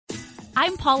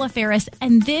I'm Paula Ferris,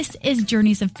 and this is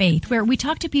Journeys of Faith, where we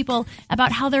talk to people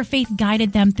about how their faith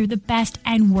guided them through the best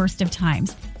and worst of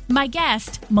times. My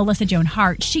guest, Melissa Joan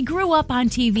Hart, she grew up on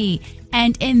TV,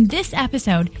 and in this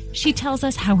episode, she tells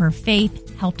us how her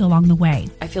faith helped along the way.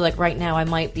 I feel like right now I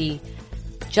might be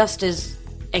just as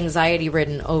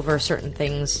anxiety-ridden over certain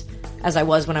things as I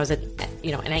was when I was an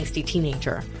angsty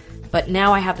teenager. But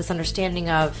now I have this understanding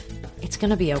of it's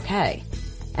going to be okay.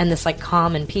 And this like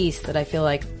calm and peace that I feel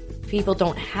like people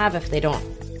don't have if they don't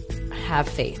have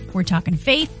faith. We're talking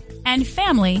faith and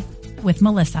family with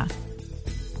Melissa.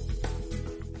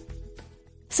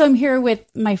 So I'm here with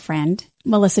my friend,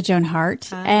 Melissa Joan Hart.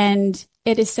 Hi. And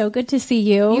it is so good to see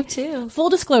you. You too. Full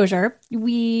disclosure,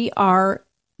 we are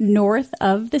north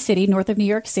of the city, north of New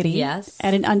York City. Yes.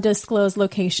 At an undisclosed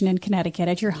location in Connecticut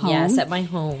at your home. Yes, at my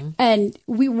home. And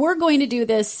we were going to do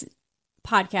this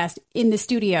podcast in the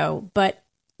studio, but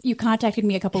you contacted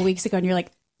me a couple of weeks ago and you're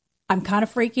like, I'm kind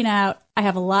of freaking out. I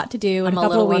have a lot to do in a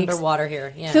couple of weeks. I'm a little underwater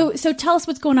here. Yeah. So tell us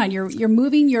what's going on. You're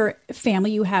moving your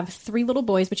family. You have 3 little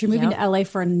boys, but you're moving to LA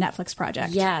for a Netflix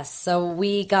project. Yes. So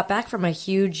we got back from a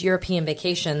huge European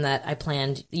vacation that I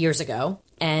planned years ago.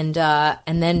 And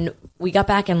then we got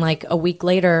back and like a week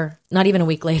later, not even a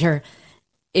week later,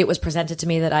 it was presented to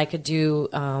me that I could do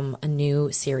a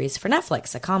new series for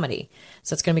Netflix, a comedy.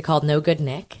 So it's going to be called No Good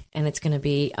Nick. And it's going to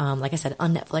be, like I said,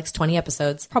 on Netflix, 20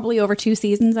 episodes. Probably over 2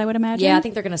 seasons, I would imagine. Yeah, I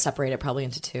think they're going to separate it probably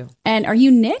into 2. And are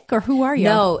you Nick or who are you?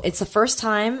 No, it's the first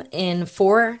time in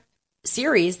 4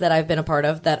 series that I've been a part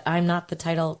of that I'm not the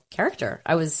title character.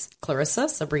 I was Clarissa,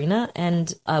 Sabrina,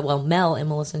 and Mel in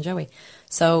Melissa and Joey.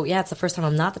 So yeah, it's the first time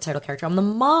I'm not the title character. I'm the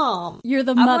mom. You're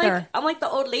the mother. I'm like the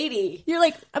old lady. You're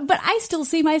like, but I still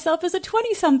see myself as a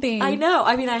 20-something. I know.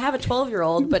 I mean, I have a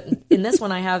 12-year-old, but in this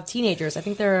one I have teenagers. I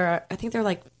think they're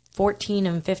like 14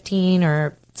 and 15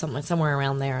 or somewhere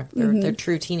around there. They're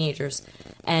true teenagers.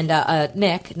 And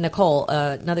Nicole,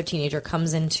 another teenager,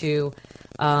 comes into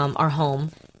our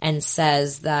home and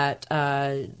says that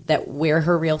we're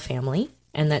her real family.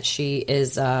 And that she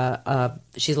is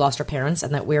she's lost her parents,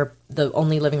 and that we're the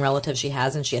only living relative she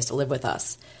has, and she has to live with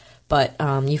us. But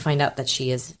you find out that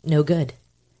she is no good,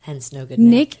 hence No Good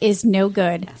Nick. Nick is no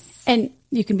good. Yes. And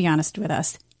you can be honest with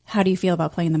us. How do you feel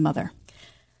about playing the mother?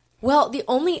 Well, the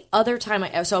only other time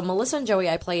so Melissa and Joey,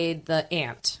 I played the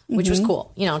aunt, which was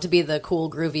cool, to be the cool,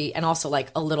 groovy, and also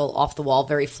like a little off the wall,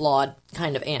 very flawed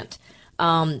kind of aunt.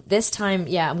 This time,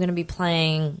 I'm going to be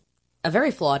playing a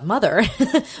very flawed mother,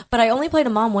 but I only played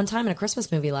a mom one time in a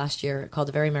Christmas movie last year called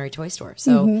A Very Merry Toy Store.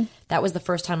 So that was the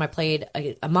first time I played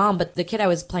a mom, but the kid I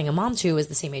was playing a mom to is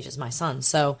the same age as my son.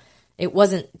 So it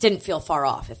didn't feel far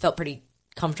off. It felt pretty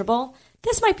comfortable.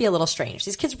 This might be a little strange.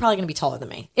 These kids are probably going to be taller than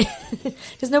me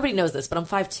because nobody knows this, but I'm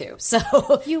 5'2".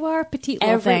 So you are a petite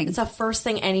little thing. It's the first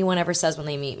thing anyone ever says when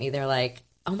they meet me. They're like,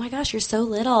 oh my gosh, you're so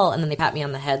little. And then they pat me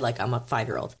on the head like I'm a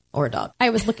 5-year-old or a dog.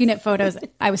 I was looking at photos.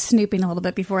 I was snooping a little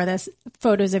bit before this.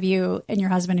 Photos of you and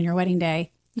your husband and your wedding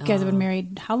day. You guys have been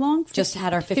married how long? Just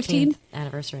had our 15th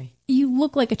anniversary. You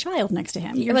look like a child next to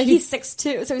him. You're like, he's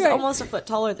 6'2", so he's almost a foot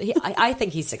taller. I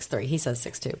think he's 6'3". He says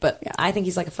 6'2", but I think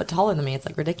he's like a foot taller than me. It's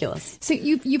like ridiculous. So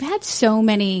you've had so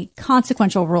many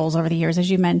consequential roles over the years,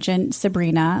 as you mentioned,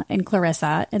 Sabrina and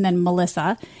Clarissa, and then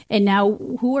Melissa, and now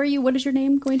who are you? What is your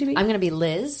name going to be? I'm going to be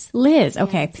Liz. Liz,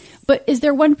 okay. Yes. But is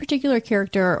there one particular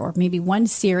character or maybe one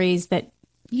series that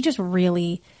you just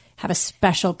really have a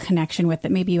special connection with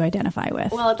that maybe you identify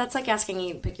with? Well, that's like asking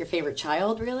you to pick your favorite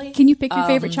child, really. Can you pick your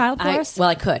favorite child for us? Well,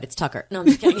 I could. It's Tucker. No, I'm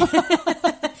just kidding.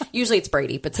 Usually it's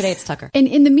Brady, but today it's Tucker. And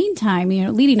in the meantime,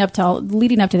 leading up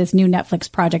to this new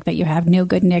Netflix project that you have, No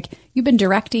Good Nick, you've been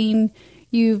directing,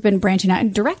 you've been branching out,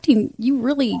 and directing, you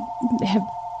really have...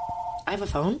 I have a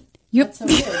phone? That's so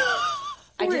weird.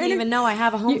 I didn't even know I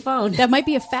have a home phone. That might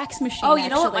be a fax machine, Oh, you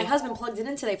know what? My husband plugged it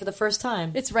in today for the first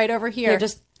time. It's right over here.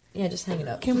 Just hang it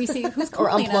up. Can we see who's or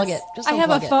calling unplug us? it? Just I have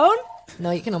a it. phone?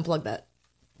 No, you can unplug that.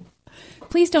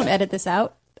 Please don't edit this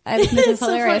out. This is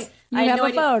hilarious. So you have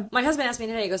a phone. My husband asked me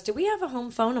today, he goes, do we have a home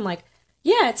phone? I'm like,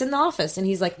 yeah, it's in the office. And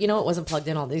he's like, it wasn't plugged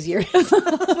in all these years.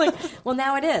 I'm like, well,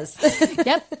 now it is.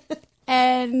 Yep.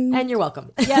 And you're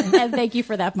welcome. Yep. And thank you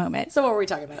for that moment. So what were we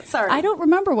talking about? Sorry. I don't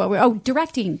remember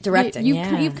directing. Directing,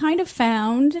 You've kind of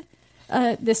found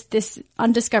this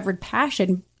undiscovered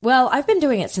passion. Well, I've been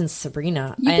doing it since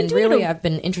Sabrina, and really I've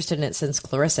been interested in it since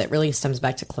Clarissa. It really stems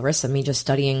back to Clarissa, me just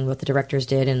studying what the directors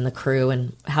did and the crew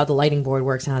and how the lighting board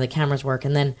works and how the cameras work.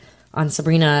 And then on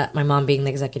Sabrina, my mom being the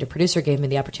executive producer gave me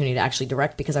the opportunity to actually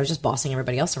direct because I was just bossing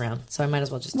everybody else around. So I might as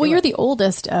well just do it. You're the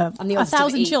oldest of I'm the oldest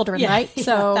 1,000 children, right?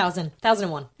 So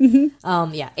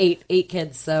 1,001. Eight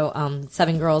kids. So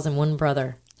 7 girls and 1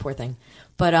 brother. Poor thing.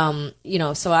 But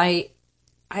so I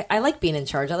I like being in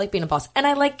charge. I like being a boss. And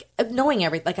I like knowing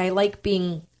everything. Like, I like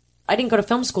being, I didn't go to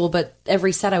film school, but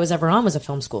every set I was ever on was a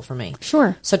film school for me.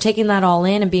 Sure. So taking that all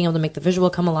in and being able to make the visual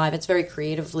come alive, it's very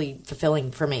creatively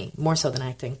fulfilling for me, more so than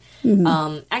acting.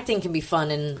 Acting can be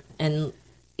fun and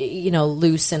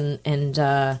loose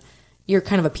and you're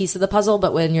kind of a piece of the puzzle,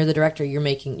 but when you're the director,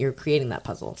 you're creating that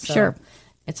puzzle. So sure.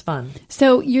 It's fun.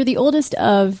 So you're the oldest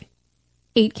of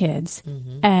 8 kids,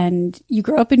 and you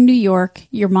grew up in New York.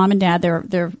 Your mom and dad, there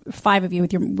are 5 of you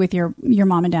with your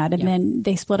mom and dad, and then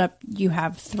they split up. You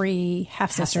have 3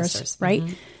 half sisters, right?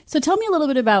 So tell me a little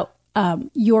bit about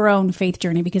your own faith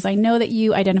journey, because I know that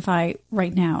you identify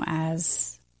right now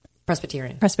as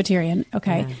Presbyterian.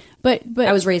 Okay, Yeah. but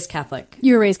I was raised Catholic.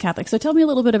 You were raised Catholic. So tell me a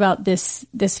little bit about this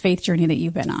faith journey that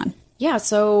you've been on. Yeah,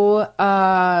 so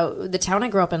the town I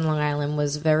grew up in, Long Island,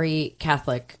 was a very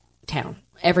Catholic town.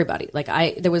 Everybody.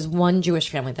 There was one Jewish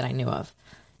family that I knew of,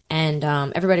 and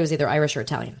everybody was either Irish or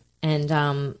Italian. And,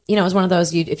 it was one of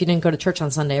those, if you didn't go to church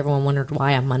on Sunday, everyone wondered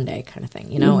why on Monday kind of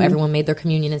thing. Everyone made their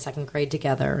communion in 2nd grade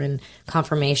together and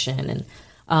confirmation.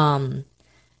 And,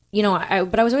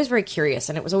 but I was always very curious,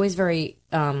 and it was always very,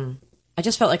 I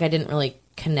just felt like I didn't really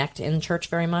connect in church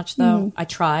very much, though. I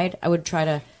would try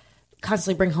to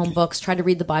constantly bring home books, tried to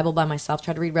read the Bible by myself,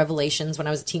 tried to read Revelations when I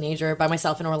was a teenager by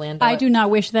myself in Orlando. I do not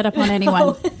wish that upon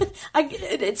anyone.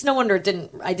 It's no wonder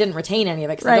I didn't retain any of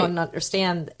it, because I don't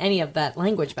understand any of that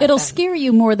language back It'll then. scare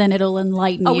you more than it'll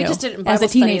enlighten you. We just did it in Bible as a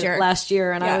teenager study last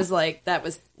year, and I was like, it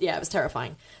was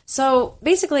terrifying. So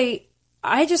basically,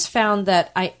 I just found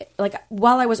that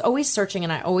while I was always searching,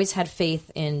 and I always had faith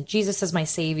in Jesus as my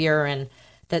savior, and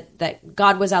that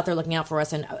God was out there looking out for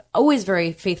us, and always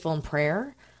very faithful in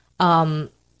prayer. I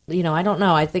don't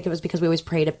know. I think it was because we always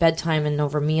prayed at bedtime and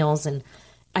over meals. And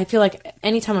I feel like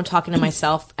anytime I'm talking to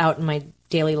myself out in my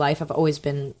daily life, I've always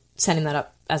been setting that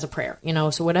up as a prayer,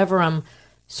 So whatever I'm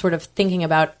sort of thinking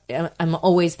about, I'm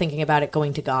always thinking about it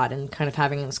going to God and kind of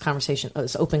having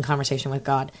this open conversation with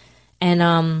God. And,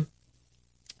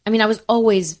 I was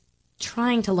always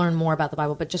trying to learn more about the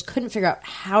Bible, but just couldn't figure out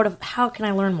how can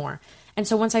I learn more? And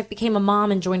so once I became a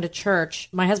mom and joined a church,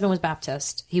 my husband was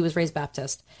Baptist. He was raised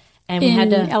Baptist. And we had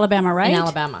to Alabama, right? In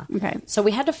Alabama. Okay. So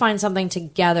we had to find something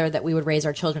together that we would raise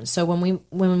our children. So when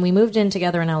we moved in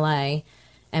together in LA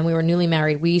and we were newly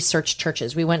married, we searched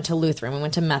churches. We went to Lutheran, we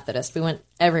went to Methodist, we went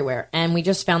everywhere. And we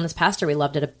just found this pastor we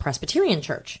loved at a Presbyterian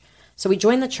church. So we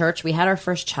joined the church. We had our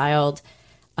first child.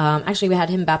 Actually, we had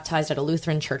him baptized at a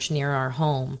Lutheran church near our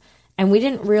home. And we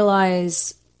didn't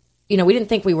realize, we didn't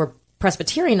think we were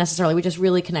Presbyterian necessarily. We just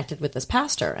really connected with this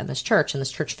pastor and this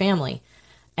church family.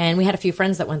 And we had a few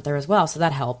friends that went there as well, so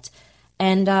that helped.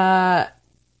 And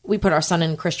we put our son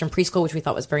in Christian preschool, which we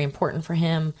thought was very important for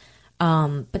him.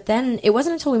 But then it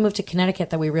wasn't until we moved to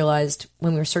Connecticut that we realized,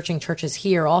 when we were searching churches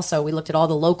here also, we looked at all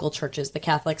the local churches, the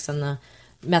Catholics and the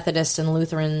Methodists and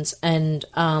Lutherans. And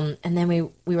then we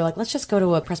were like, let's just go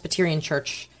to a Presbyterian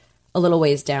church a little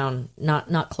ways down,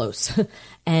 not close.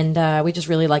 And we just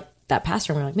really liked that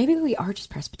pastor. And we were like, maybe we are just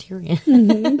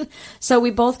Presbyterian. So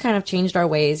we both kind of changed our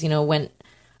ways, went...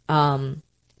 kind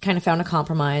of found a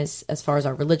compromise as far as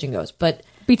our religion goes. But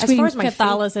between as far as my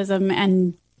Catholicism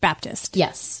and Baptist.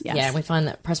 Yes. Yeah, and we find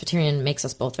that Presbyterian makes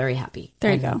us both very happy.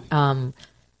 There you go.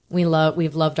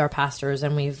 We've loved our pastors,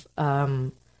 and we've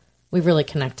really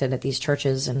connected at these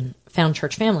churches and found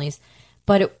church families.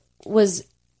 But it was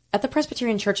at the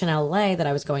Presbyterian church in LA that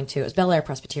I was going to. It was Bel Air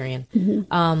Presbyterian.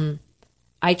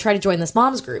 I tried to join this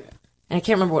moms group. And I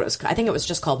can't remember what it was. I think it was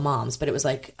just called Moms, but it was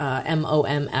like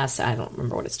MOMS. I don't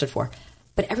remember what it stood for.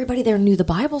 But everybody there knew the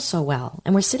Bible so well.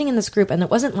 And we're sitting in this group, and it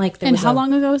wasn't like there And was how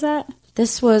long ago was that?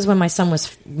 This was when my son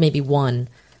was maybe 1,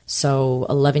 so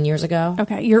 11 years ago.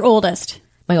 Okay, your oldest.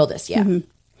 My oldest, yeah.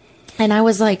 And I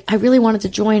was like, I really wanted to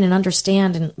join and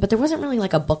understand, but there wasn't really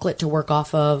like a booklet to work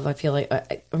off of. I feel like,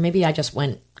 or maybe I just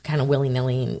went kind of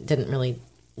willy-nilly and didn't really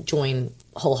join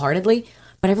wholeheartedly.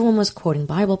 But everyone was quoting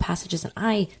Bible passages, and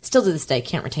I still to this day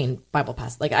can't retain Bible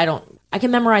passages. Like I can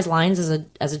memorize lines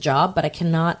as a job, but I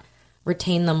cannot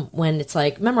retain them when it's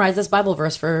like, memorize this Bible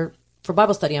verse for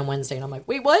Bible study on Wednesday. And I'm like,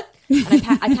 wait, what? And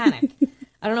I panic.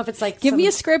 I don't know if it's like... Give me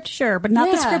a script, sure, but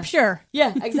not the scripture.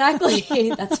 Yeah,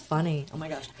 exactly. That's funny. Oh my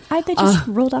gosh. That just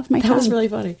rolled off my tongue. That was really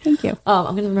funny. Thank you.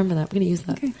 I'm going to remember that. I'm going to use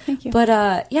that. Okay, thank you. But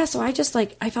so I just I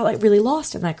felt like really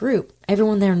lost in that group.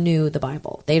 Everyone there knew the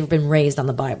Bible. They'd been raised on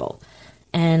the Bible.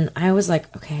 And I was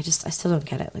like, okay, I still don't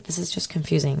get it. Like, this is just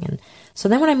confusing. And so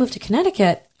then when I moved to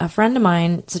Connecticut, a friend of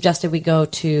mine suggested we go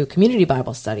to community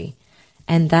Bible study.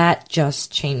 And that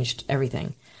just changed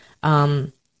everything.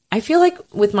 I feel like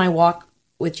with my walk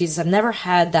with Jesus, I've never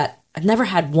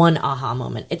had one aha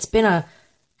moment. It's been a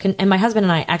and my husband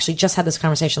and I actually just had this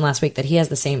conversation last week that he has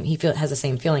the same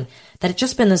feeling, that it's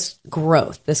just been this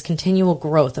growth, this continual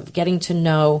growth of getting to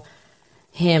know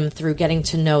him through getting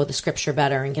to know the scripture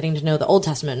better and getting to know the Old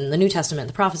Testament and the New Testament,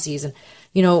 the prophecies, and,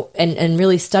 you know, and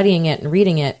really studying it and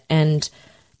reading it. And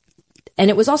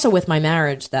it was also with my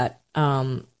marriage that,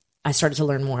 I started to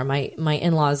learn more. My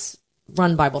in-laws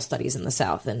run Bible studies in the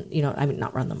South, and, you know, I mean,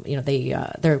 not run them, you know,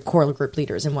 they're core group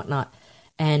leaders and whatnot.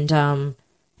 And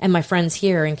my friends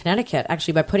here in Connecticut,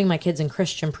 actually, by putting my kids in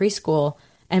Christian preschool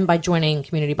and by joining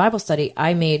community Bible study,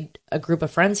 I made a group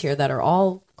of friends here that are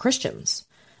all Christians.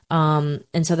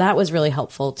 And so that was really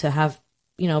helpful to have,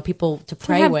 you know, people to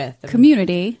pray with. And,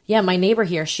 community. yeah. My neighbor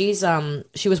here, she was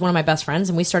one of my best friends,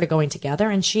 and we started going together,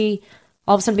 and she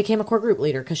all of a sudden became a core group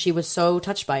leader because she was so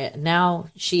touched by it. And now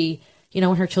she, you know,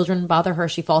 when her children bother her,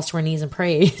 she falls to her knees and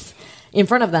prays in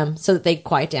front of them so that they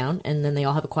quiet down, and then they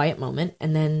all have a quiet moment,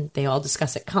 and then they all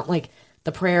discuss it. Like,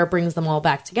 the prayer brings them all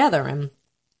back together.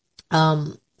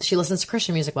 And she listens to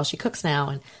Christian music while she cooks now.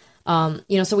 And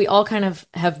you know, so we all kind of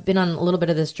have been on a little bit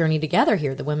of this journey together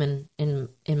here, the women in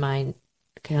my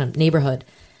kind of neighborhood.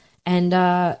 And,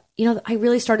 you know, I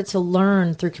really started to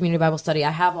learn through community Bible study. I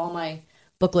have all my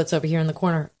booklets over here in the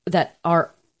corner that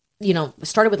are, you know,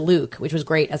 started with Luke, which was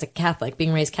great as a Catholic,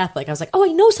 being raised Catholic. I was like, oh,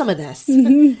 I know some of this.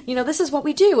 Mm-hmm. You know, this is what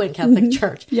we do in Catholic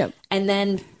Church. Yep. And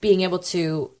then being able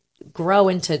to grow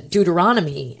into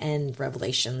Deuteronomy and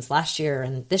Revelations last year.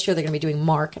 And this year they're going to be doing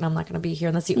Mark, and I'm not going to be here.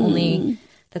 And that's the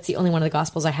only one of the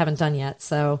Gospels I haven't done yet.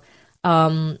 So,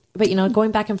 but, you know,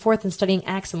 going back and forth and studying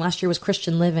Acts, and last year was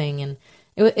Christian living. And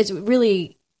it's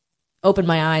really opened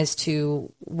my eyes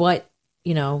to what,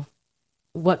 you know,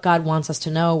 what God wants us to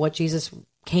know, what Jesus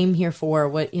came here for,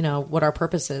 what, you know, what our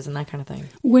purpose is, and that kind of thing.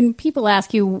 When people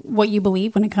ask you what you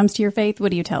believe when it comes to your faith,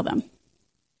 what do you tell them?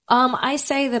 I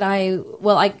say that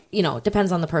you know, it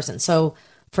depends on the person. So,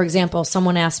 for example,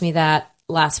 someone asked me that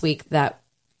last week that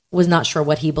was not sure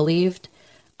what he believed.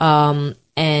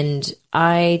 And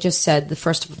I just said, the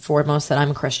first and foremost, that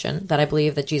I'm a Christian, that I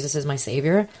believe that Jesus is my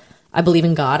savior. I believe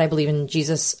in God. I believe in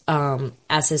Jesus,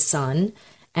 as his son.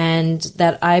 And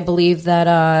that I believe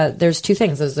that there's two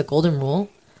things. There's the golden rule,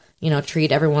 you know,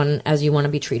 treat everyone as you want to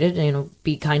be treated, you know,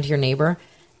 be kind to your neighbor.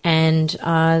 And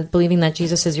believing that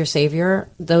Jesus is your savior.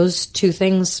 Those two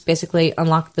things basically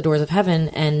unlock the doors of heaven.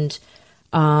 And,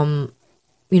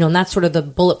 you know, and that's sort of the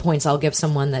bullet points I'll give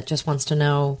someone that just wants to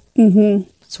know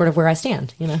sort of where I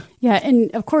stand, you know? Yeah.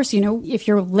 And of course, you know, if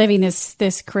you're living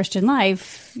this Christian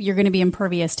life, you're going to be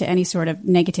impervious to any sort of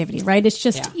negativity, right? It's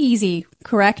just easy,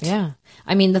 correct? Yeah.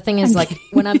 I mean, the thing is, like,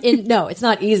 when I'm in, no, it's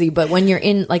not easy, but when you're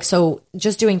in, like, so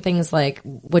just doing things like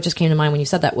what just came to mind when you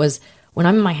said that was when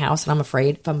I'm in my house and I'm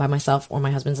afraid, if I'm by myself or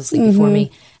my husband's asleep before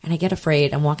me, and I get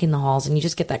afraid, I'm walking the halls and you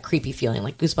just get that creepy feeling,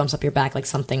 like goosebumps up your back, like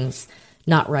something's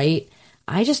not right.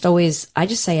 I just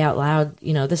say out loud,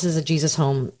 you know, this is a Jesus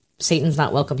home. Satan's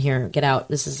not welcome here. Get out.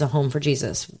 This is a home for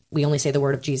Jesus. We only say the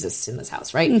word of Jesus in this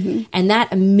house, right? And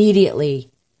that immediately,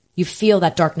 you feel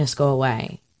that darkness go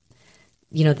away.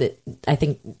 You know, that I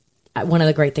think one of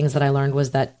the great things that I learned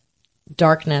was that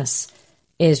darkness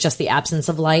is just the absence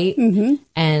of light.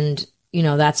 And, you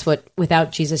know, that's what,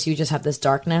 without Jesus, you just have this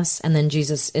darkness. And then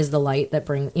Jesus is the light that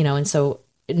brings, you know, and so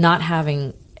not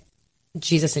having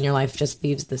Jesus in your life just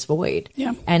leaves this void.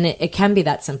 Yeah. And it can be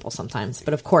that simple sometimes.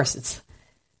 But of course, it's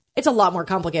a lot more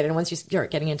complicated once you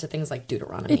start getting into things like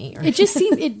Deuteronomy. It just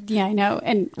seems, yeah, I know,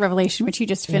 and Revelation, which you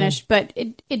just finished, but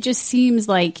it just seems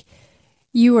like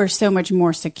you are so much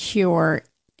more secure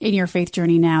in your faith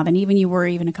journey now than even you were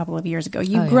even a couple of years ago.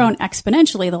 You've grown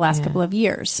exponentially the last couple of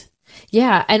years.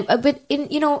 Yeah, and but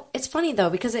you know, it's funny though,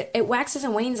 because it waxes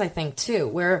and wanes, I think, too,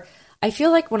 where I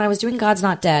feel like when I was doing God's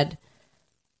Not Dead,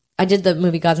 I did the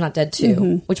movie God's Not Dead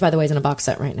 2, which, by the way, is in a box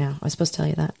set right now. I was supposed to tell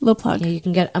you that. Little plug. Yeah, you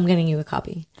can I'm getting you a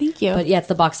copy. Thank you. But yeah, it's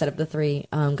the box set of the 3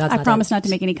 God's Not Dead. I promise not to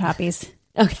make any copies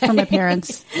for my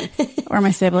parents or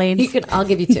my siblings. I'll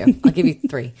give you 2. I'll give you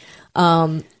 3.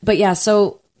 But yeah,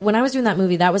 so when I was doing that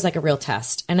movie, that was like a real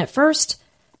test. And at first,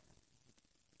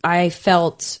 I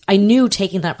knew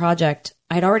taking that project,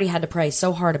 I'd already had to pray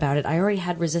so hard about it. I already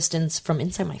had resistance from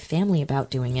inside my family about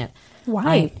doing it.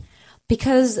 Why?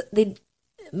 Because they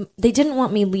didn't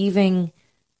want me leaving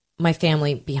my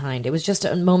family behind. It was just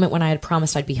a moment when I had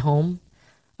promised I'd be home.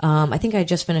 I think I had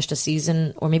just finished a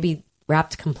season, or maybe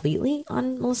wrapped completely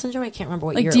on Melissa and Joey. I can't remember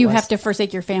what year it was. Do you have to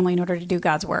forsake your family in order to do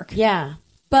God's work? Yeah.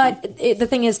 But the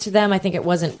thing is, to them, I think it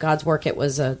wasn't God's work. It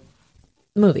was a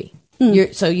movie.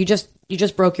 So you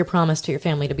just broke your promise to your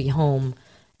family to be home,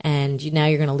 and now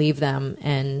you're going to leave them.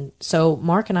 And so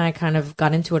Mark and I kind of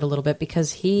got into it a little bit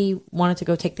because he wanted to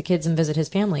go take the kids and visit his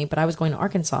family, but I was going to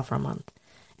Arkansas for a month,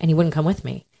 and he wouldn't come with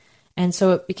me. And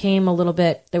so it became a little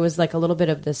bit, there was like a little bit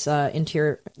of this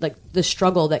interior, like the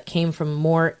struggle that came from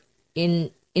more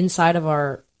inside of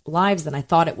our lives than I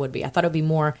thought it would be. I thought it would be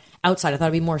more outside. I thought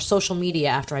it would be more social media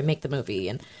after I make the movie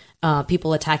and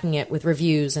people attacking it with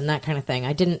reviews and that kind of thing.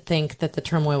 I didn't think that the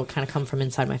turmoil would kind of come from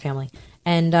inside my family.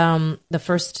 And the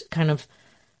first kind of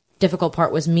difficult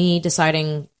part was me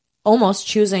deciding, almost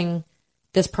choosing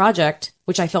this project,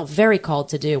 which I felt very called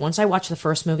to do. Once I watched the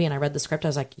first movie and I read the script, I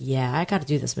was like, yeah, I got to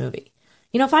do this movie.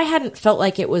 You know, if I hadn't felt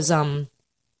like it was,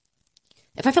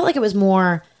 if I felt like it was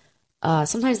more,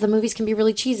 sometimes the movies can be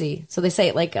really cheesy. So they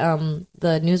say, like,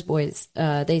 the Newsboys,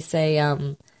 they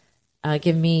say,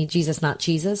 give me Jesus, not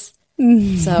cheeses.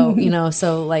 So, you know,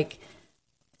 like,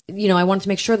 you know, I wanted to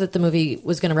make sure that the movie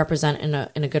was going to represent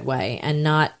in a good way and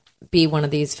not be one of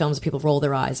these films that people roll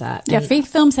their eyes at. Yeah, and faith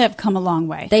films have come a long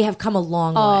way. They have come a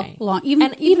long way.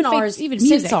 Even ours, faith, even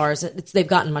since music. ours, they've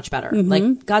gotten much better.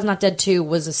 Like God's Not Dead 2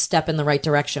 was a step in the right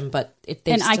direction, but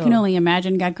I can only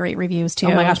imagine got great reviews too.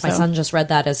 Oh my gosh, my son just read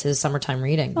that as his summertime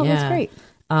reading. Oh, that's great.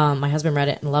 My husband read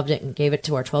it and loved it and gave it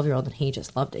to our 12-year-old and he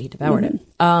just loved it. He devoured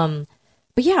it.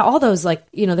 But yeah, all those, like,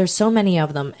 you know, there's so many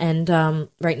of them. And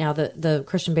right now the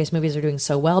Christian-based movies are doing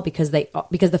so well because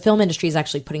the film industry is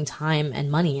actually putting time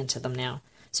and money into them now.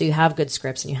 So you have good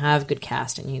scripts and you have good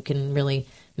cast and you can really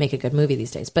make a good movie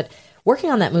these days. But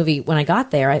working on that movie, when I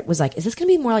got there, I was like, is this going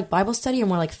to be more like Bible study or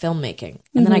more like filmmaking?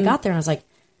 And then I got there and I was like,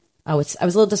 I was a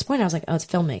little disappointed. I was like, oh, it's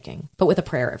filmmaking, but with a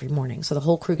prayer every morning. So the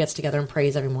whole crew gets together and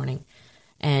prays every morning.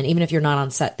 And even if you're not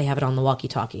on set, they have it on the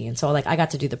walkie-talkie. And so I got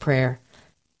to do the prayer,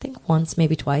 I think once,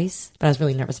 maybe twice, but I was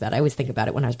really nervous about it. I always think about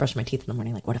it when I was brushing my teeth in the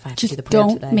morning. Like, what if I have to do the prayer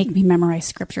today? Don't make me memorize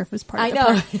scripture if it was part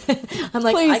of the prayer. I'm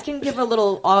like, Please. I can give a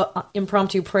little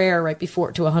impromptu prayer right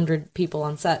before to 100 people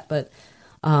on set, but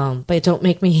don't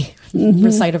make me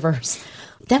recite a verse.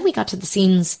 Then we got to the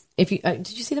scenes. If you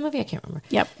did you see the movie? I can't remember.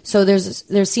 Yep. So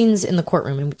there's scenes in the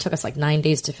courtroom, and it took us like 9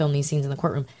 days to film these scenes in the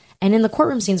courtroom. And in the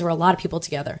courtroom scenes, there were a lot of people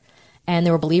together, and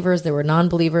there were believers, there were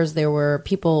non-believers, there were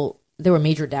people. There were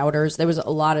major doubters. There was a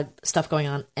lot of stuff going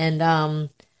on. And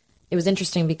it was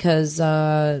interesting because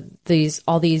all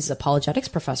these apologetics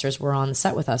professors were on the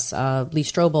set with us. Lee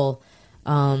Strobel,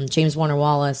 James Warner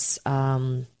Wallace,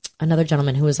 another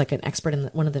gentleman who was like an expert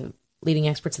one of the leading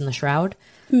experts in the Shroud.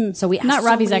 So we asked Not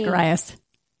Ravi Zacharias.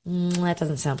 That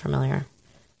doesn't sound familiar.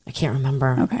 I can't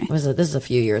remember. Okay. This is a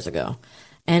few years ago.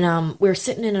 And we were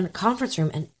sitting in a conference room,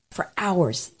 and for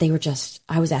hours,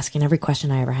 I was asking every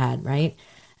question I ever had, right?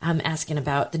 I'm asking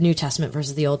about the New Testament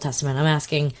versus the Old Testament. I'm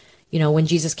asking, you know, when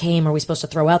Jesus came, are we supposed to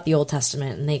throw out the Old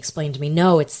Testament? And they explained to me,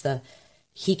 no, it's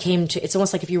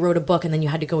almost like if you wrote a book and then you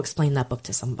had to go explain that book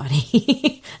to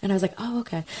somebody. And I was like, oh,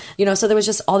 okay. You know, so there was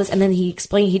just all this. And then he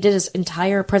did his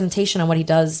entire presentation on what he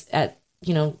does at,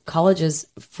 you know, colleges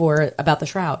about the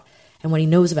Shroud and what he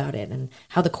knows about it and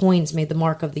how the coins made the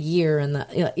mark of the year and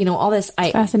you know, all this.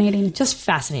 Fascinating. Just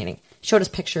fascinating. Showed us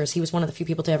pictures. He was one of the few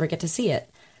people to ever get to see it.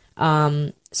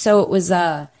 So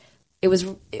it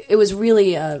was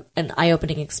really an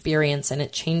eye-opening experience, and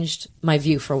it changed my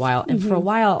view for a while. And for a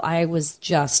while, I was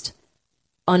just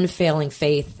unfailing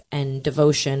faith and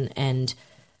devotion and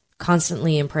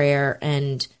constantly in prayer.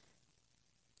 And,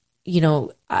 you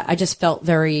know, I just felt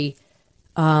very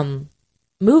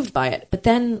moved by it. But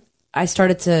then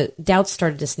doubts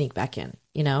started to sneak back in,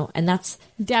 you know, and that's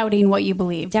Doubting what you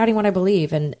believe. Doubting what I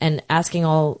believe and asking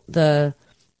all the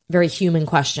very human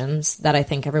questions that I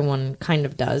think everyone kind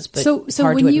of does, but it's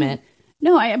hard to admit.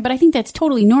 But I think that's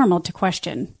totally normal to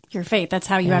question your faith. That's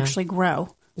how you actually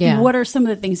grow. Yeah. What are some of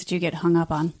the things that you get hung up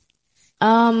on?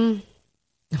 Oh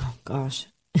gosh.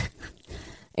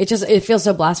 It feels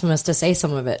so blasphemous to say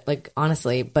some of it, like,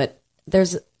 honestly, but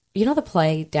there's, you know, the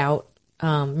play Doubt.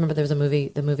 Remember there was the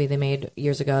movie they made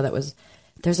years ago that was,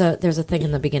 there's a thing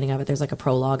in the beginning of it. There's like a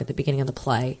prologue at the beginning of the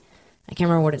play. I can't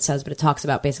remember what it says, but it talks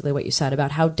about basically what you said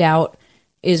about how doubt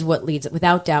is what leads.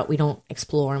 Without doubt, we don't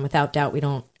explore, and without doubt, we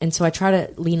don't. And so I try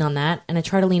to lean on that, and I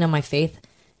try to lean on my faith.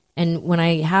 And when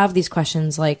I have these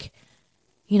questions, like,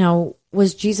 you know,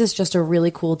 was Jesus just a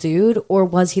really cool dude, or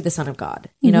was he the Son of God?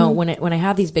 You know, when I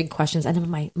have these big questions, and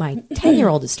then my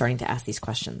 10-year-old is starting to ask these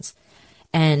questions,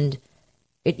 and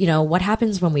you know, what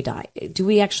happens when we die? Do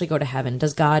we actually go to heaven?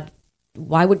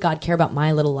 Why would God care about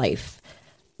my little life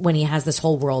when he has this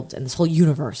whole world and this whole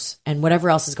universe and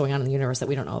whatever else is going on in the universe that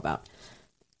we don't know about?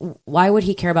 Why would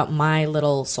he care about my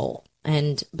little soul?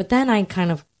 But then I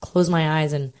kind of close my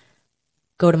eyes and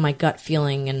go to my gut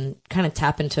feeling and kind of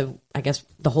tap into, I guess,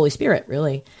 the Holy Spirit,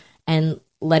 really, and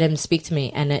let him speak to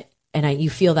me. You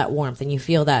feel that warmth and you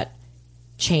feel that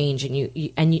change, and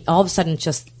you all of a sudden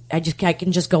I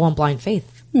can just go on blind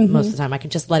faith most of the time. I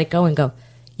can just let it go and go,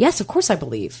 yes, of course I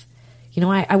believe. You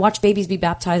know, I watch babies be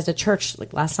baptized at church.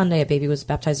 Like last Sunday, a baby was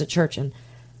baptized at church, and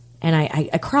I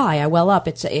cry, I well up.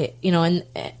 And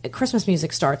Christmas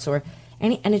music starts, and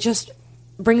it just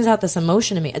brings out this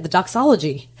emotion in me. The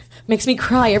doxology makes me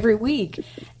cry every week.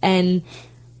 And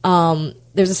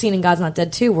there's a scene in God's Not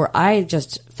Dead 2 where I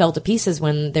just fell to pieces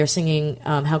when they're singing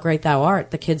How Great Thou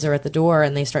Art. The kids are at the door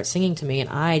and they start singing to me, and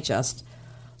I just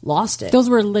lost it. Those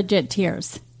were legit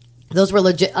tears. Those were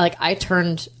legit. Like, I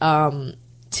turned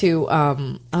to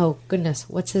oh goodness,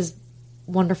 what's his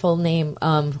wonderful name?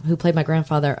 Who played my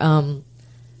grandfather?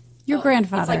 Your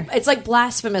grandfather. It's like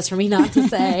blasphemous for me not to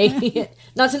say,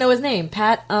 not to know his name.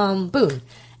 Pat Boone.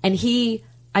 And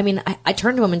I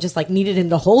turned to him and just like needed him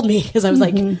to hold me because I was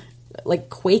like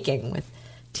quaking with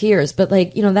tears. But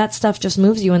like, you know, that stuff just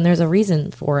moves you, and there's a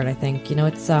reason for it. I think, you know,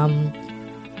 it's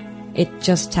it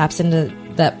just taps into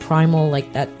that primal,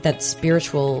 like that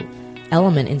spiritual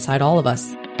element inside all of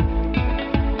us.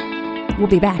 We'll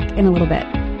be back in a little bit.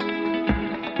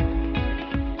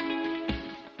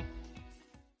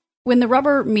 When the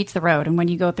rubber meets the road and when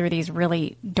you go through these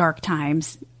really dark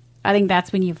times, I think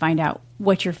that's when you find out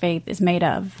what your faith is made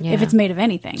of, if it's made of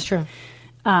anything. It's true.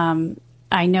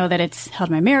 I know that it's held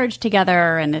my marriage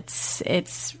together, and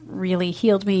it's really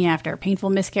healed me after painful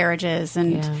miscarriages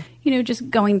and, you know, just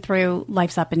going through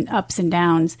life's ups and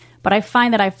downs. But I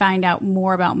find that I find out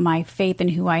more about my faith and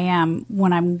who I am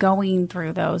when I'm going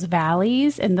through those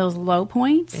valleys and those low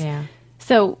points. Yeah.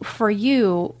 So for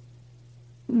you,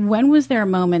 when was there a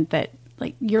moment that,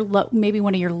 like, maybe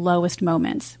one of your lowest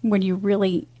moments when you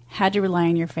really had to rely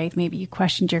on your faith? Maybe you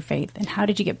questioned your faith, and how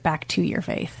did you get back to your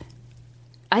faith?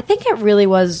 I think it really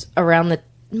was around I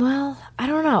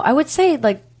don't know. I would say,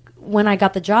 like, when I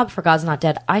got the job for God's Not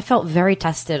Dead, I felt very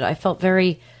tested. I felt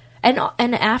very, and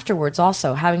afterwards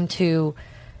also having to,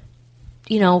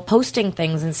 you know, posting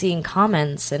things and seeing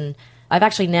comments. And I've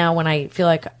actually now, when I feel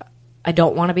like I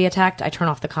don't want to be attacked, I turn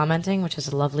off the commenting, which is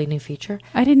a lovely new feature.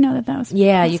 I didn't know that was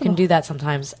Yeah, possible. You can do that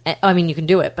sometimes. I mean, you can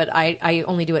do it, but I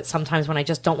only do it sometimes when I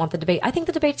just don't want the debate. I think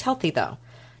the debate's healthy, though.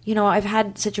 You know, I've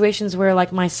had situations where,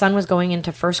 like, my son was going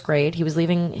into first grade. He was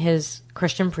leaving his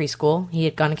Christian preschool. He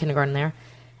had gone to kindergarten there.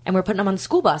 And we were putting him on the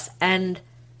school bus. And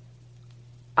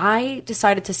I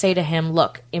decided to say to him,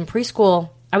 look, in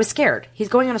preschool, I was scared. He's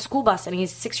going on a school bus, and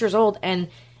he's 6 years old, and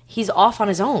he's off on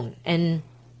his own. And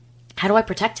how do I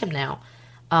protect him now?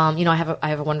 You know, I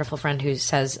have a wonderful friend who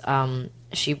says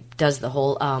she does the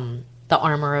whole the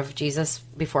armor of Jesus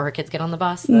before her kids get on the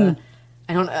bus.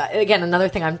 I don't. Again, another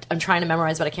thing I'm trying to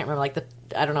memorize, but I can't remember. Like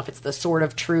I don't know if it's the sword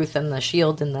of truth and the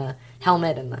shield and the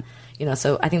helmet and the, you know.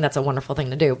 So I think that's a wonderful thing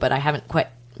to do, but I haven't quite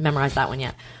memorized that one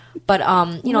yet. But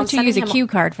you know, I'm use a cue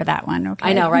card for that one. Okay,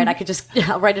 I know, right? I could just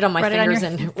write it on my fingers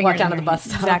and walk down to the bus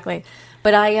stop. Exactly.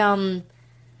 But I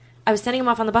was sending him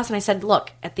off on the bus, and I said,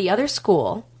 look, at the other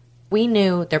school, we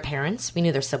knew their parents, we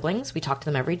knew their siblings, we talked to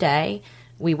them every day.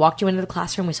 We walked you into the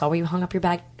classroom, we saw where you hung up your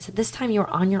bag. I said, this time you're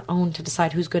on your own to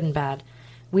decide who's good and bad.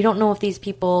 We don't know if these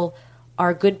people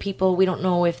are good people. We don't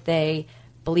know if they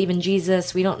believe in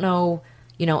Jesus. We don't know,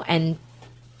 you know. And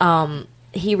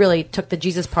he really took the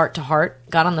Jesus part to heart,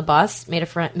 got on the bus, made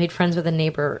friends with a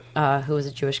neighbor who was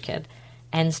a Jewish kid,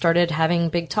 and started having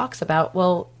big talks about,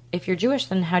 well, if you're Jewish,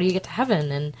 then how do you get to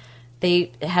heaven? And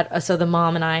they had, so the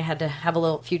mom and I had to have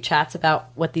a few chats about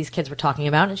what these kids were talking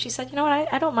about. And she said, you know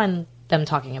what, I don't mind them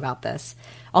talking about this.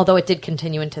 Although it did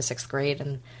continue into sixth grade,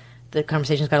 and the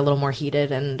conversations got a little more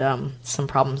heated, and some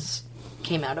problems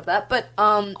came out of that. But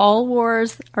all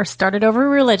wars are started over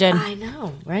religion. I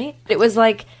know, right? It was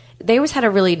like they always had a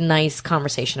really nice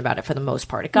conversation about it for the most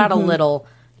part. It got a little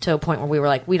to a point where we were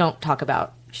like, we don't talk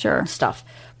about stuff,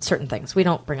 certain things we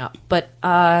don't bring up, but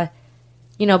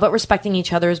you know, but respecting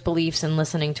each other's beliefs and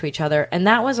listening to each other. And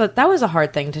that was a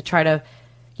hard thing to try to,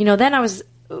 you know. Then I was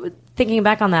thinking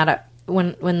back on that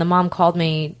when the mom called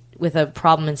me with a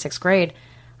problem in sixth grade.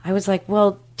 I was like,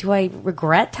 well, do I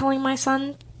regret telling my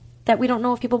son that we don't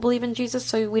know if people believe in Jesus,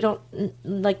 so we don't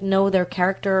like know their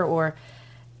character? Or,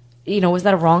 you know, was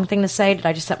that a wrong thing to say? Did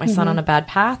I just set my son on a bad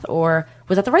path, or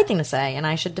was that the right thing to say? And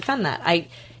I should defend that.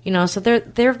 So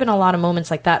there have been a lot of moments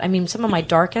like that. I mean, some of my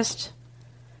darkest,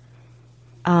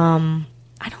 I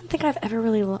don't think I've ever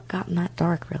really gotten that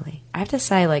dark, really. I have to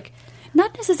say, like,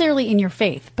 not necessarily in your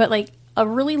faith, but like a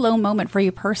really low moment for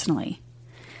you personally.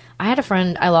 I had a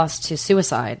friend I lost to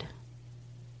suicide,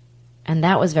 and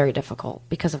that was very difficult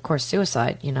because, of course,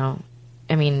 suicide, you know,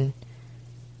 I mean,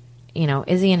 you know,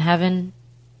 is he in heaven?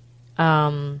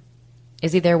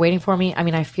 Is he there waiting for me? I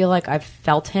mean, I feel like I've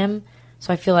felt him,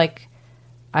 so I feel like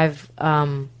I've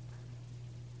had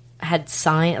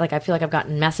I feel like I've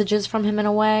gotten messages from him in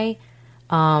a way,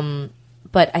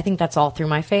 But I think that's all through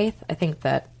my faith. I think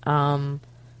that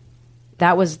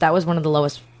that was one of the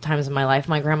lowest times in my life.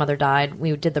 My grandmother died.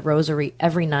 We did the rosary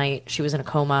every night. She was in a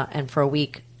coma, and for a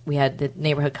week we had the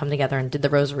neighborhood come together and did the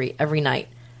rosary every night,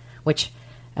 which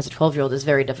as a 12-year-old is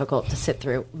very difficult to sit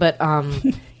through. But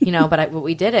but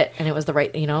we did it, and it was the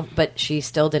right, but she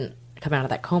still didn't come out of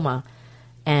that coma,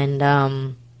 and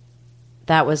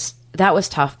that was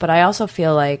tough. But I also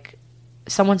feel like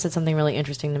someone said something really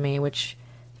interesting to me, which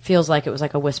feels like it was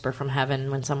like a whisper from heaven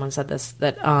when someone said this,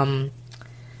 that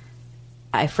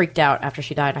I freaked out after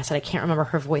she died. And I said, I can't remember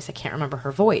her voice. I can't remember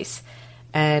her voice.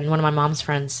 And one of my mom's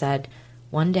friends said,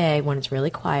 one day when it's really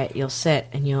quiet, you'll sit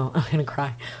and I'm going to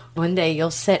cry. One day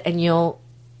you'll sit and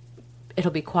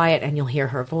it'll be quiet and you'll hear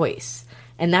her voice.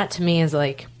 And that to me is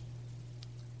like,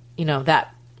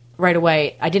 that right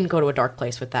away, I didn't go to a dark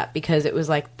place with that, because it was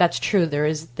like, that's true.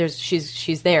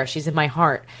 She's there. She's in my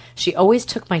heart. She always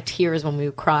took my tears when we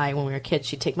would cry when we were kids.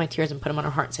 She'd take my tears and put them on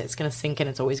her heart and say, it's going to sink in.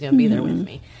 It's always going to be there with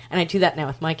me. And I do that now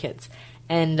with my kids.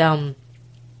 And,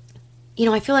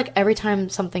 I feel like every time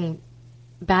something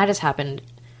bad has happened,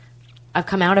 I've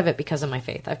come out of it because of my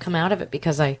faith. I've come out of it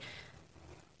because I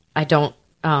don't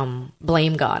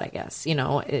blame God, I guess.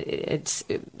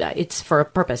 It's for a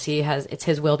purpose. It's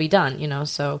his will be done,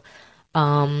 so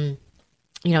it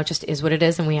just is what it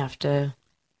is, and we have to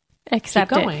accept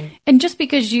keep going. It. And just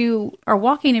because you are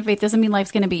walking in faith doesn't mean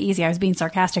life's going to be easy. I was being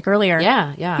sarcastic earlier.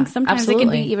 Yeah. I think sometimes absolutely. it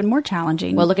can be even more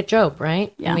challenging. Well, look at Job,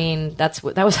 right? Yeah. I mean, that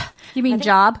was. You mean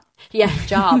Job? Yeah,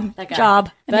 Job. That guy. Job.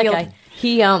 That guy.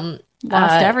 He lost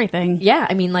everything. Yeah,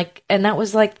 I mean, and that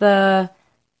was like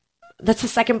that's the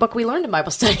second book we learned in Bible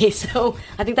study. So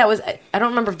I think that was, I don't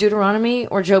remember if Deuteronomy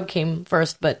or Job came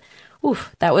first, but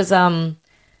that was a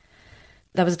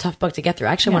tough book to get through.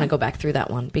 I actually want to go back through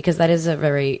that one, because that is a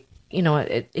very,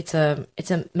 it's a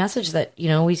message that,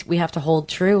 we have to hold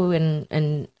true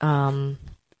and no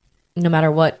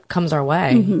matter what comes our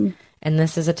way. Mm-hmm. And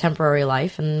this is a temporary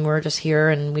life, and we're just here,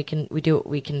 and we do what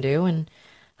we can do, and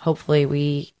hopefully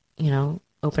we,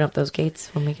 open up those gates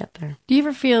when we get there. Do you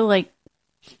ever feel like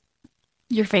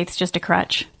your faith's just a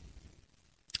crutch?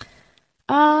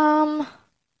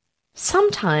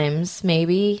 Sometimes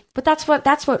maybe, but that's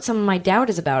what some of my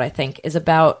doubt is about, I think, is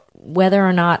about whether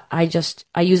or not I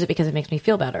use it because it makes me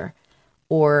feel better,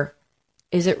 or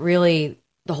is it really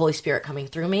the Holy Spirit coming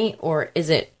through me, or is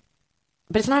it,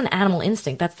 but it's not an animal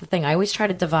instinct. That's the thing. I always try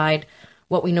to divide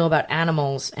what we know about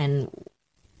animals and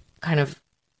kind of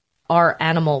our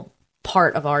animal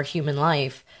part of our human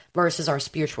life versus our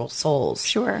spiritual souls.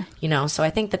 Sure. So I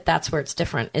think that that's where it's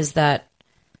different, is that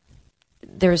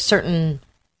there's certain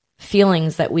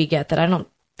feelings that we get that I don't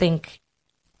think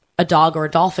a dog or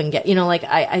a dolphin get.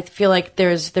 I feel like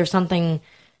there's something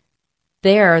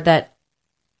there that,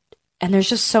 and there's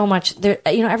just so much there.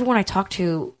 Everyone I talk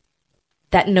to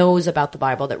that knows about the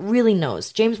Bible, that really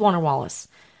knows, James Warner Wallace,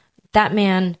 that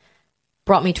man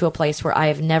brought me to a place where I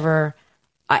have never,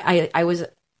 I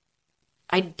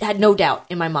had no doubt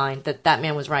in my mind that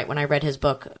man was right when I read his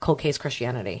book, Cold Case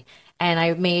Christianity. And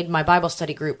I made my Bible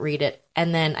study group read it,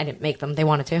 and then I didn't make them, they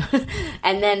wanted to.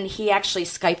 And then he actually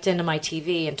Skyped into my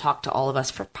TV and talked to all of us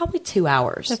for probably 2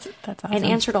 hours. That's awesome. And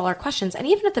answered all our questions. And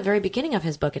even at the very beginning of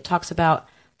his book, it talks about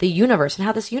the universe and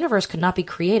how this universe could not be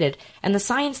created. And the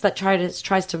science that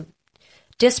tries to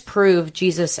disprove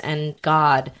Jesus and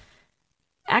God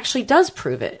actually does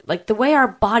prove it. Like the way our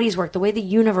bodies work, the way the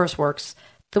universe works,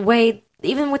 the way,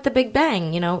 even with the Big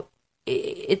Bang,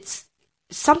 it's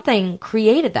something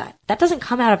created that. That doesn't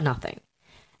come out of nothing.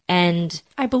 And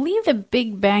I believe the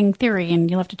Big Bang Theory, and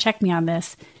you'll have to check me on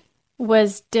this,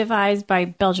 was devised by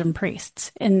Belgian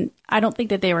priests. And I don't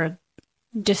think that they were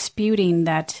disputing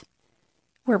that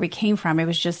where we came from. It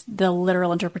was just the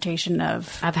literal interpretation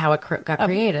of how it got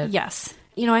created. Yes.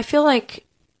 I feel like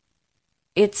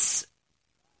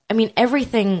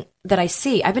everything that I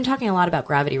see, I've been talking a lot about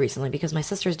gravity recently because my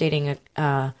sister's dating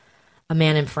a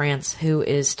man in France who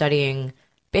is studying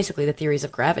basically the theories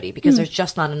of gravity, because there's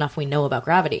just not enough we know about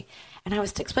gravity. And I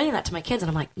was explaining that to my kids, and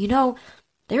I'm like,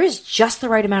 there is just the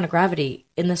right amount of gravity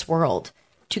in this world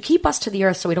to keep us to the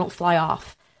earth so we don't fly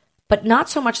off, but not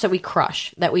so much that we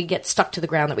crush, that we get stuck to the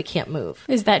ground, that we can't move.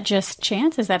 Is that just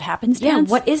chance? Is that happenstance? Yeah,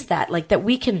 what is that? Like that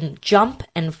we can jump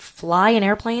and fly in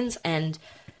airplanes and,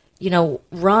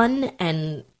 run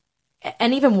and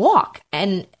even walk,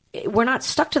 and we're not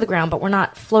stuck to the ground, but we're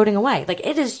not floating away. Like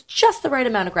it is just the right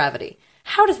amount of gravity.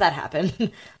 How does that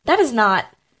happen? That's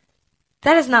not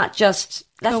just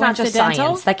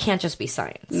science. That can't just be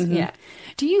science. Mm-hmm. Yeah.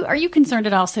 Are you concerned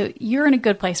at all? So you're in a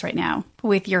good place right now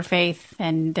with your faith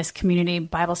and this community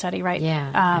Bible study, right?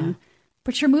 Yeah.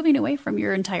 But you're moving away from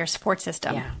your entire support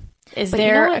system. Yeah. Is But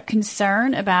there a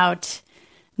concern about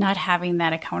not having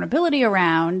that accountability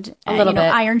around? A little bit.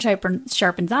 Iron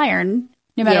sharpens iron,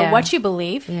 no matter what you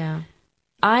believe. Yeah.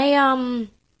 I'm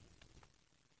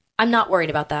not worried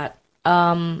about that.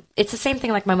 It's the same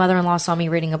thing like my mother-in-law saw me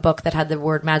reading a book that had the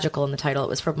word magical in the title. It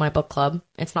was for my book club.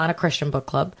 It's not a Christian book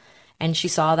club. And she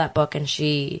saw that book and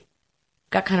she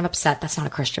got kind of upset. That's not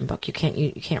a Christian book. You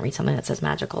can't read something that says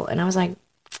magical. And I was like,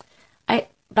 I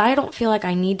don't feel like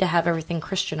I need to have everything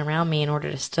Christian around me in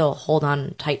order to still hold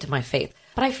on tight to my faith.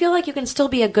 But I feel like you can still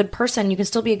be a good person. You can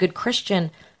still be a good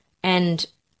Christian and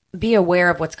be aware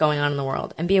of what's going on in the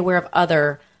world and be aware of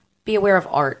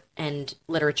art and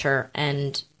literature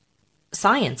and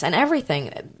science and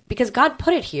everything, because God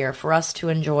put it here for us to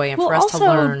enjoy and for us to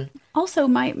learn. Also,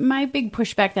 my big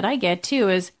pushback that I get too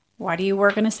is, why do you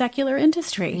work in a secular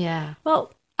industry? Yeah.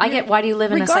 Well, I get, why do you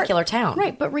live in a secular town?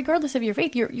 Right, but regardless of your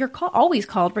faith, you're always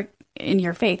called in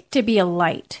your faith to be a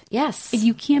light. Yes.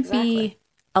 You can't be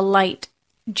a light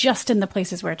just in the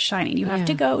places where it's shining. You have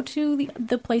to go to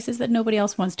the places that nobody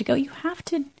else wants to go. You have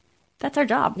to. That's our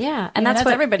job. Yeah, and that's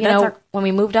what everybody. When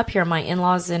we moved up here, my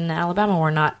in-laws in Alabama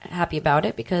were not happy about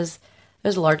it because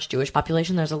there's a large Jewish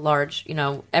population. There's a large,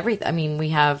 everything. I mean, we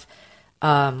have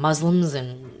Muslims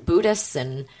and Buddhists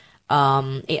and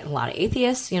a lot of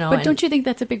atheists. But don't you think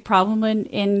that's a big problem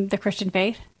in the Christian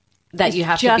faith? That you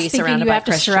have to be surrounded by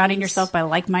Christians. You have to surround yourself by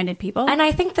like-minded people. And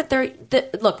I think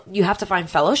that look, you have to find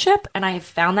fellowship, and I have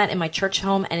found that in my church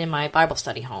home and in my Bible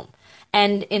study home,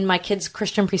 and in my kids'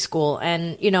 Christian preschool,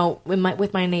 and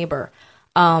with my neighbor.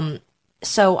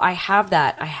 So I have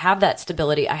that. I have that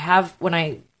stability. When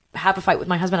I have a fight with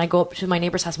my husband, I go up to my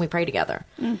neighbor's house and we pray together.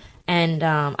 And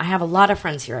I have a lot of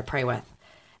friends here I pray with,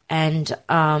 and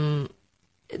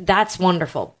that's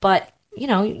wonderful. But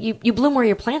you bloom where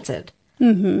you're planted.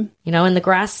 Mm-hmm. And the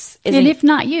grass isn't... And if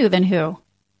not you, then who?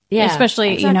 Yeah,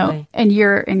 especially exactly. in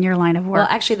your line of work. Well,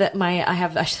 actually,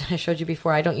 I showed you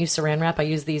before. I don't use Saran wrap. I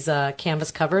use these canvas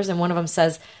covers, and one of them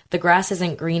says the grass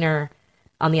isn't greener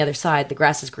on the other side. The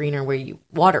grass is greener where you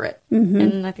water it,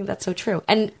 and I think that's so true.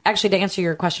 And actually, to answer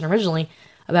your question originally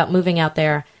about moving out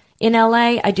there in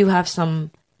LA, I do have some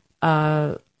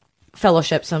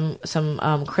fellowship,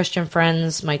 some Christian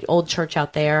friends, my old church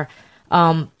out there,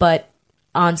 but.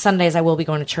 On Sundays, I will be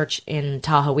going to church in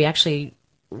Tahoe. We actually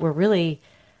were really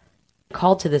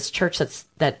called to this church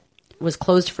that was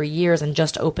closed for years and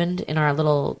just opened in our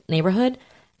little neighborhood.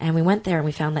 And we went there and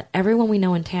we found that everyone we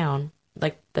know in town,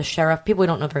 like the sheriff, people we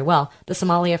don't know very well, the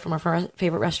sommelier from our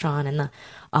favorite restaurant,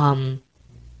 and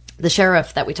the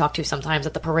sheriff that we talk to sometimes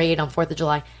at the parade on 4th of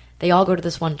July, they all go to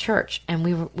this one church. And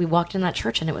we walked in that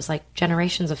church, and it was like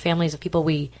generations of families of people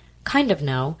we kind of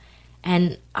know.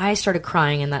 And I started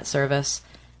crying in that service,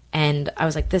 and I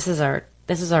was like, this is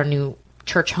our new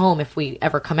church home if we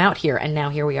ever come out here. And now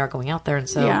here we are going out there. And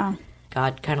so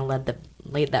God kind of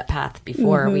laid that path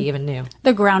before we even knew.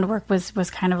 The groundwork was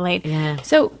kind of laid. Yeah.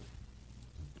 So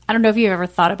I don't know if you've ever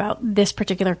thought about this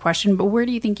particular question, but where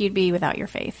do you think you'd be without your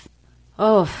faith?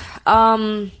 Oh,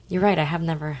 you're right. I have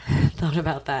never thought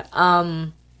about that.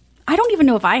 I don't even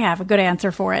know if I have a good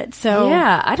answer for it. So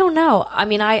yeah, I don't know. I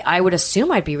mean, I would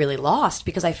assume I'd be really lost,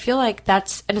 because I feel like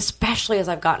and especially as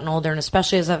I've gotten older, and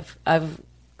especially as I've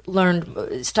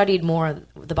studied more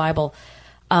of the Bible,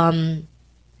 I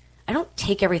don't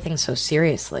take everything so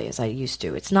seriously as I used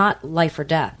to. It's not life or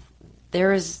death.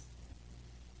 There's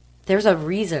a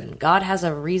reason. God has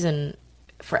a reason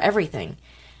for everything.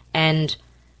 And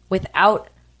without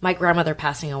my grandmother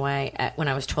passing away when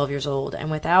I was 12 years old,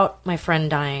 and without my friend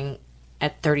dying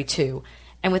at 32,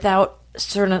 and without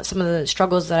some of the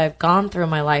struggles that I've gone through in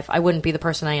my life, I wouldn't be the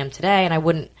person I am today, and I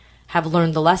wouldn't have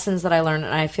learned the lessons that I learned.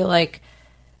 And I feel like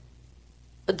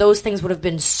those things would have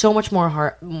been so much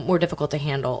more difficult to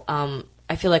handle.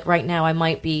 I feel like right now I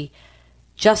might be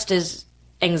just as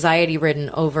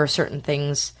anxiety-ridden over certain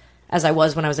things as I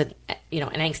was when I was an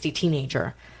angsty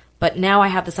teenager. But now I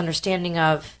have this understanding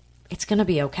of, it's going to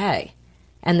be okay.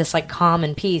 And this like calm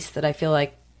and peace that I feel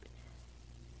like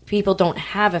people don't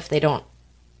have if they don't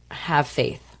have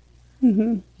faith.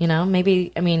 Mm-hmm.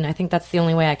 Maybe, I think that's the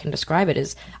only way I can describe it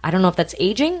is, I don't know if that's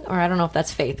aging or I don't know if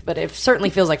that's faith, but it certainly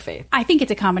feels like faith. I think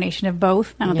it's a combination of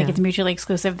both. I don't think it's mutually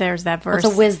exclusive. There's that verse.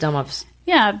 It's a wisdom of...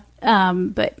 Yeah.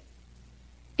 But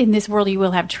in this world you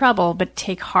will have trouble, but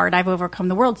take heart, I've overcome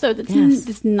the world. So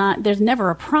there's never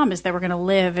a promise that we're going to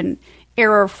live in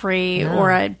error-free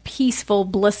or a peaceful,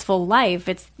 blissful life.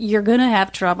 You're going to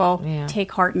have trouble. Yeah.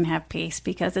 Take heart and have peace,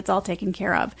 because it's all taken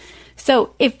care of.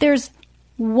 So if there's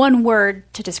one word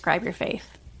to describe your faith,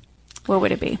 what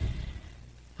would it be?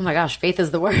 Oh my gosh, faith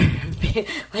is the word.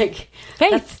 Like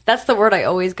Faith. That's the word I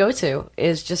always go to,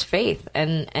 is just faith.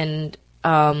 And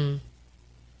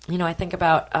you know, I think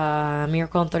about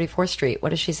Miracle on 34th Street. What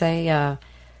does she say?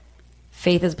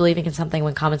 Faith is believing in something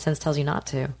when common sense tells you not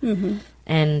to. Mm-hmm.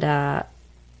 And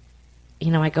you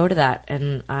know, I go to that,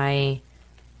 and I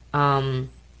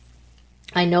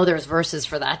know there's verses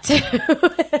for that too,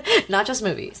 not just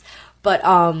movies, but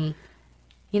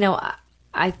you know,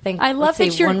 I think I love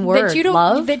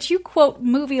that you quote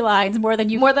movie lines more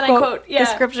than I quote the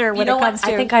scripture when it comes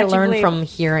to. I think I learned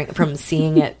from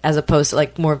seeing it as opposed to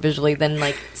like more visually than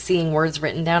like seeing words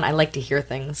written down. I like to hear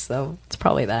things, so it's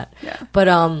probably that. Yeah. But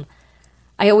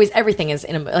I always, everything is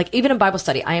like even in Bible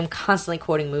study, I am constantly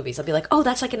quoting movies. I'll be like, oh,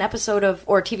 that's like an episode of,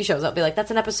 or TV shows. I'll be like,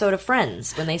 that's an episode of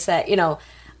Friends when they say, you know.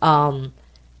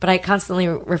 But I constantly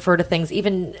refer to things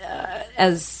even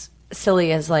as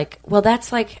silly as like, well,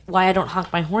 that's like why I don't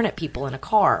honk my horn at people in a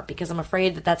car, because I'm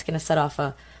afraid that that's going to set off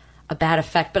a bad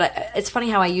effect. But it's funny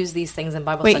how I use these things in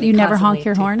Bible study. Wait, you never honk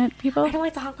your horn at people? I don't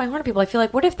like to honk my horn at people. I feel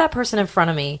like, what if that person in front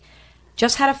of me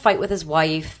just had a fight with his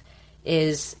wife,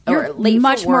 You're late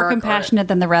much for work, more compassionate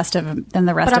than the rest of us.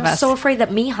 But I'm so afraid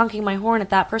that me honking my horn at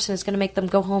that person is going to make them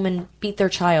go home and beat their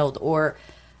child, or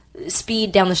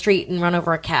speed down the street and run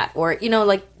over a cat, or, you know,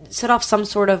 like set off some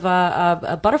sort of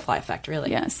a butterfly effect,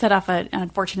 really. Yeah, set off an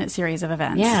unfortunate series of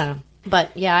events. Yeah.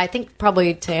 But yeah, I think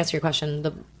probably to answer your question,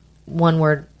 the one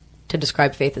word to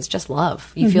describe faith is just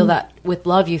love. You feel that with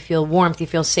love, you feel warmth, you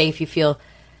feel safe, you feel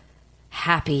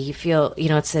happy, you feel, you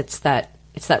know, it's that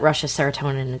rush of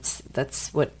serotonin.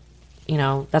 That's what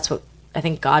I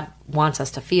think God wants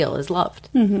us to feel, is loved.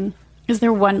 Mm-hmm. Is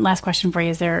there one last question for you?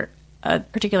 Is there a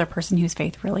particular person whose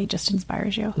faith really just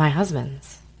inspires you? My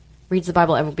husband's reads the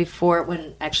Bible.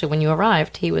 When you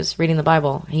arrived, he was reading the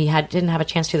Bible. He didn't have a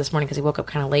chance to this morning because he woke up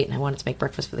kind of late, and I wanted to make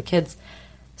breakfast for the kids,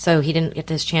 so he didn't get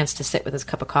his chance to sit with his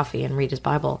cup of coffee and read his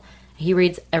Bible. He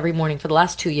reads every morning for the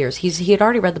last 2 years. He had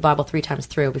already read the Bible 3 times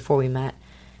through before we met,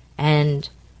 and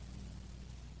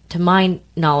to my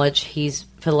knowledge,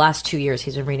 for the last 2 years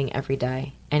he's been reading every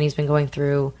day, and he's been going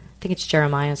through, I think it's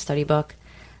Jeremiah's study book,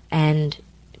 and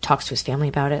talks to his family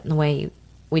about it, and the way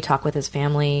we talk with his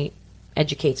family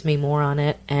educates me more on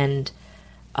it. And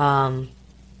I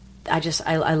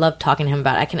love talking to him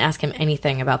about it. I can ask him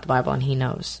anything about the Bible, and he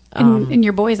knows. And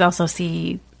your boys also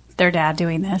see their dad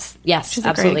doing this. Yes,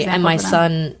 absolutely. And my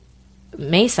son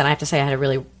Mason, I have to say, I had a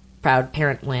really proud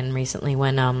parent win recently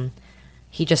when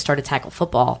he just started tackle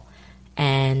football,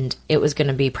 and it was going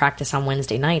to be practice on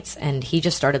Wednesday nights. And he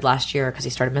just started last year, because he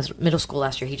started middle school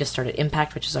last year. He just started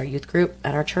Impact, which is our youth group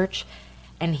at our church.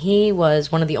 And he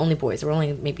was one of the only boys. There were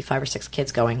only maybe 5 or 6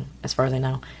 kids going, as far as I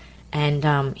know.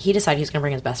 And he decided he was going to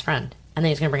bring his best friend. And then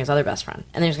he was going to bring his other best friend.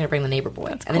 And then he was going to bring the neighbor boy.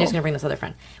 That's and then he was going to bring this other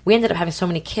friend. We ended up having so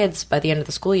many kids by the end of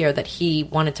the school year that he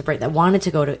wanted to bring, that wanted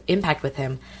to go to Impact with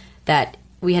him, that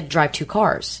we had to drive 2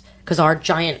 cars, because our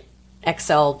giant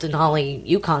XL Denali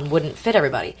Yukon wouldn't fit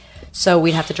everybody. So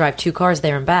we'd have to drive 2 cars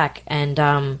there and back. And,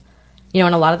 you know,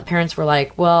 and a lot of the parents were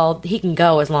like, well, he can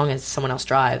go as long as someone else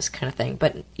drives, kind of thing.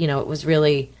 But, you know, it was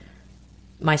really,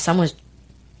 my son was,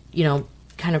 you know,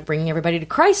 kind of bringing everybody to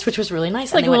Christ, which was really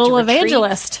nice. Like a little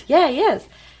evangelist. Yeah, he is.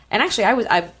 And actually,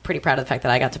 I'm pretty proud of the fact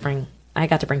that I got to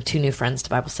bring 2 new friends to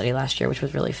Bible study last year, which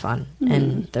was really fun. Mm-hmm.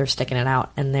 And they're sticking it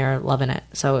out, and they're loving it.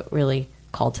 So it really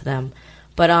called to them.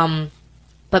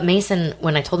 But Mason,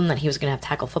 when I told him that he was going to have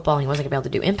tackle football and he wasn't going to be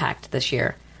able to do Impact this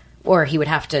year, or he would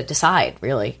have to decide,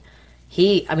 really,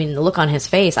 the look on his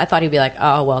face, I thought he'd be like,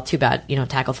 oh, well, too bad. You know,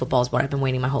 tackle football is what I've been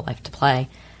waiting my whole life to play.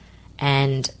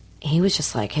 And he was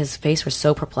just like, his face was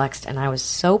so perplexed, and I was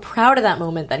so proud of that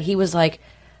moment that he was like,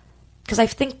 because I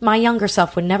think my younger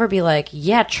self would never be like,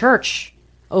 yeah, church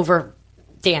over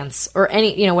dance or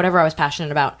any, you know, whatever I was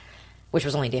passionate about, which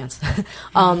was only dance.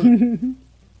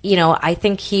 You know, I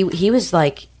think he was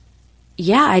like,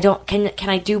 yeah, can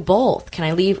I do both? Can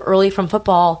I leave early from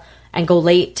football and go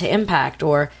late to Impact?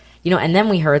 Or, you know, and then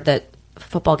we heard that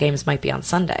football games might be on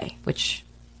Sunday, which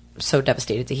I'm so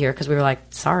devastated to hear, because we were like,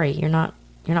 sorry, you're not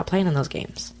playing in those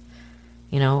games.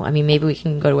 You know, I mean, maybe we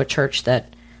can go to a church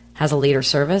that has a later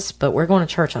service, but we're going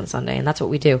to church on Sunday, and that's what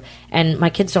we do. And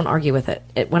my kids don't argue with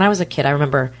it. When I was a kid, I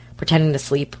remember pretending to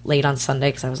sleep late on Sunday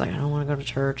because I was like, I don't want to go to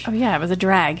church. Oh, yeah, it was a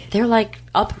drag. They're like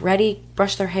up, ready,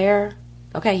 brush their hair.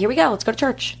 Okay, here we go. Let's go to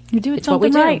church. You're doing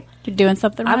something right. You're doing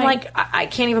something right. I'm like, I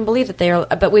can't even believe that they are,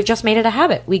 but we've just made it a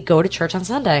habit. We go to church on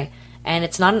Sunday, and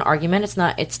it's not an argument.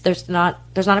 There's not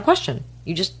a question.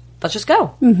 Let's just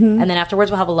go. Mm-hmm. And then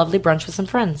afterwards we'll have a lovely brunch with some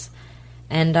friends.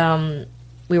 And,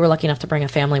 we were lucky enough to bring a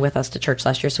family with us to church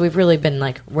last year. So we've really been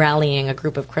like rallying a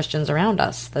group of Christians around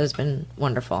us. That has been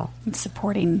wonderful. And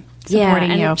supporting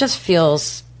and you. it just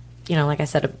feels, like I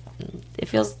said,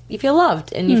 you feel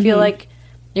loved, and you feel like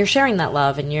you're sharing that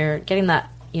love, and you're getting that,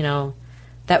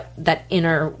 that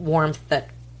inner warmth that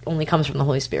only comes from the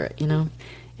Holy Spirit,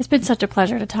 It's been such a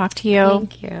pleasure to talk to you.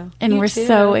 Thank you. And You we're too.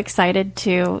 so excited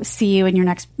to see you in your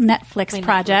next Netflix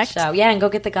project. Show. Yeah, and go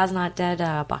get the God's Not Dead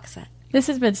box set. This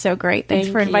has been so great. Thanks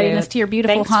Thank for inviting you. us to your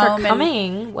beautiful Thanks home. for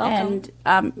coming. Welcome.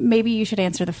 And maybe you should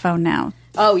answer the phone now.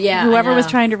 Oh, yeah. Whoever I was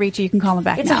know. trying to reach you, you can call them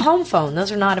back It's now. a home phone.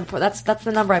 Those are not important. That's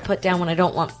the number I put down when I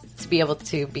don't want to be able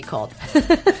to be called.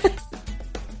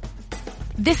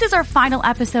 This is our final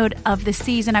episode of the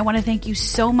season. I want to thank you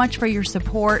so much for your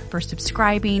support, for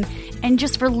subscribing, and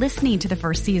just for listening to the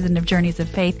first season of Journeys of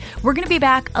Faith. We're going to be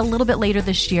back a little bit later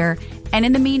this year. And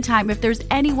in the meantime, if there's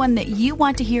anyone that you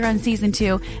want to hear on season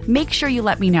 2, make sure you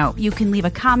let me know. You can leave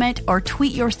a comment or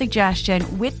tweet your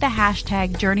suggestion with the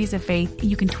hashtag Journeys of Faith.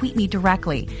 You can tweet me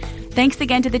directly. Thanks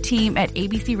again to the team at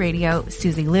ABC Radio,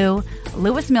 Susie Liu,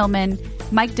 Lewis Millman,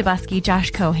 Mike Dubusky, Josh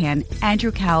Cohan,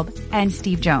 Andrew Kalb, and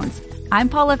Steve Jones. I'm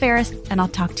Paula Ferris, and I'll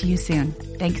talk to you soon.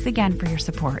 Thanks again for your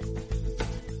support.